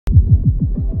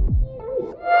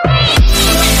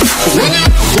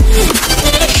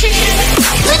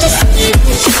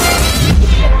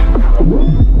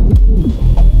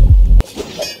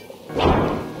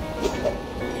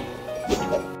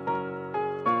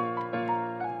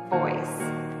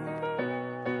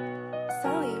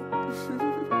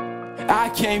I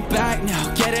came back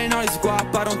now, getting all this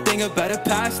guap, I don't think I better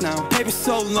pass now. Paper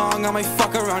so long, I might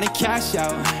fuck around and cash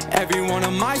out. Everyone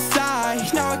on my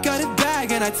side, now I got it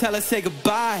back and I tell her say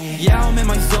goodbye. Yeah, I'm in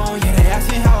my zone, yeah, they ask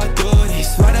me how I do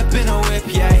this. Right up in a whip,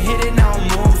 yeah, I hit it, now I'm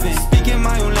moving. Speaking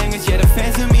my own language, yeah, the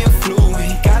fans of me are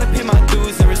fluent. Gotta pay my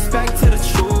dues and respect to the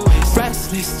truest.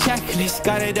 Restless, checklist,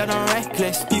 got it done on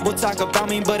reckless. People talk about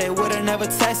me, but they would've never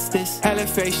test this. Hella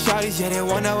fake shawties, yeah, they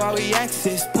wonder why we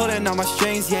exist. Pulling on my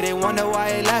strings, yeah, they wonder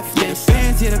why I left this.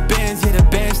 Yeah, the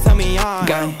bands tell me on.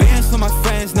 Got bands for my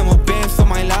friends, no more bands for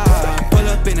my life. Pull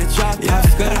up in a drop top,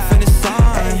 skirt up in the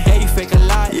sun. Hey, you fake a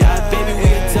lot, yeah, baby, we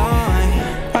are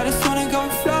done. I just wanna go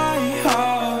fly,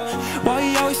 oh. Why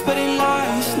you always spreading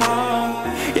lies, no?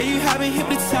 Yeah, you have me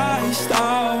hypnotized,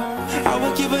 oh. I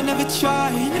would give another try,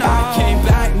 no. I came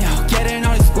back now, getting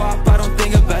all this guap, I don't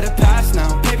think I better pass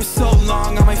now. Paper so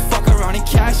long, I might fuck around and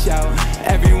cash out.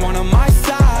 Everyone on my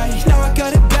side, now I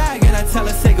got it back and I tell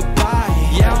her say goodbye.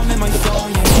 Yeah, I'm in my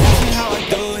zone, yeah, ask me how I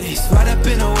do this. Right up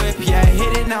in a whip, yeah, I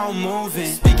hit it, now I'm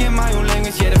moving. Speaking my own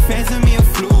language, yeah, the fans of me are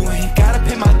fluent. Gotta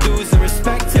pay my dues and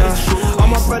respect to the truth. All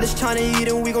my brothers tryna eat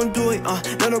and we gon' do it,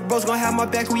 None of bros gon' have my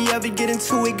back, we ever get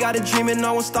into it. Got a dream and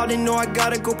I won't stop, they know I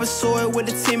gotta go pursue it. With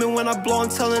the team and when I blow, I'm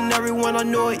telling everyone I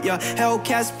know it, yeah.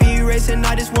 Hellcat speed racing,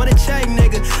 I just wanna check,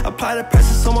 nigga. Apply the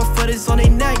pressure so my foot is on their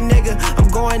neck, nigga. I'm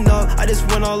going up, I just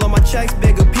win all of my checks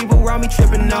bigger. People around me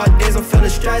tripping nowadays, I'm feeling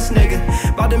stressed, nigga.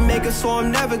 About to make it so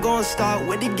I'm never gonna stop.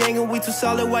 With the gang and we too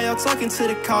solid, why y'all talking to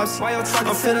the cops?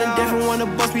 I'm feeling different when the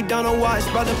bust me down and watch.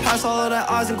 About to pass all of the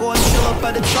odds and go and chill up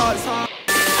at the charts,